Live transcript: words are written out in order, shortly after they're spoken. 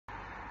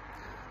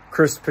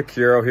Chris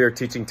Picciero here,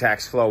 teaching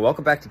tax flow.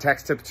 Welcome back to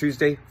Tax Tip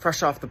Tuesday,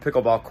 fresh off the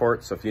pickleball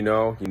court. So if you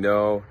know,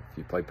 if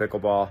you play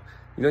pickleball,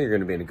 you know you're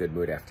going to be in a good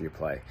mood after you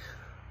play.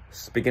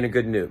 Speaking of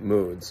good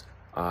moods,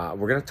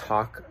 we're going to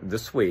talk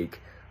this week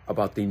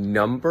about the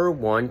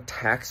 #1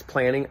 tax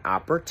planning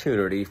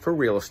opportunity for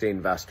real estate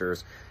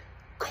investors,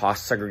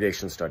 cost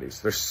segregation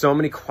studies. There's so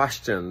many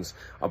questions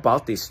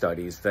about these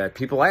studies that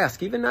people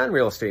ask, even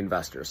non-real estate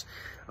investors.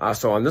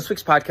 So on this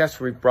week's podcast,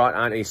 we brought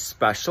on a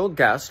special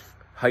guest,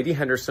 Heidi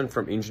Henderson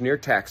from Engineer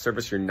Tax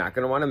Service. You're not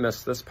going to want to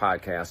miss this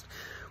podcast.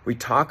 We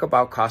talk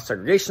about cost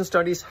segregation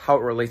studies, how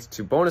it relates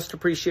to bonus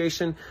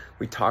depreciation.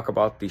 We talk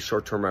about the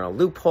short-term rental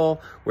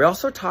loophole. We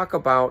also talk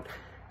about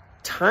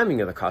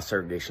timing of the cost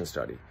segregation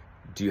study.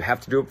 Do you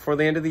have to do it before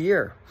the end of the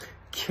year?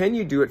 Can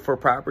you do it for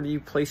property you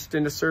placed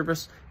into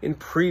service in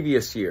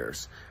previous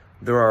years?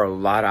 There are a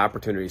lot of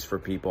opportunities for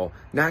people,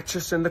 not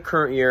just in the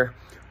current year,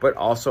 but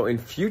also in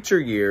future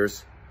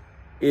years.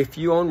 If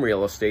you own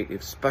real estate,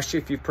 especially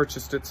if you've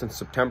purchased it since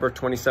September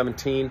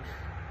 2017,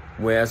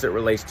 as it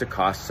relates to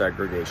cost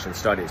segregation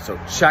studies. So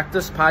check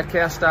this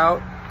podcast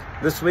out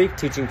this week,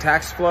 Teaching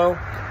Tax Flow.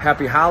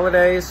 Happy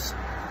holidays.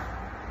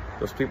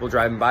 Those people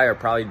driving by are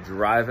probably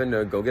driving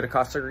to go get a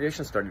cost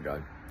segregation study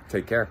done.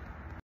 Take care.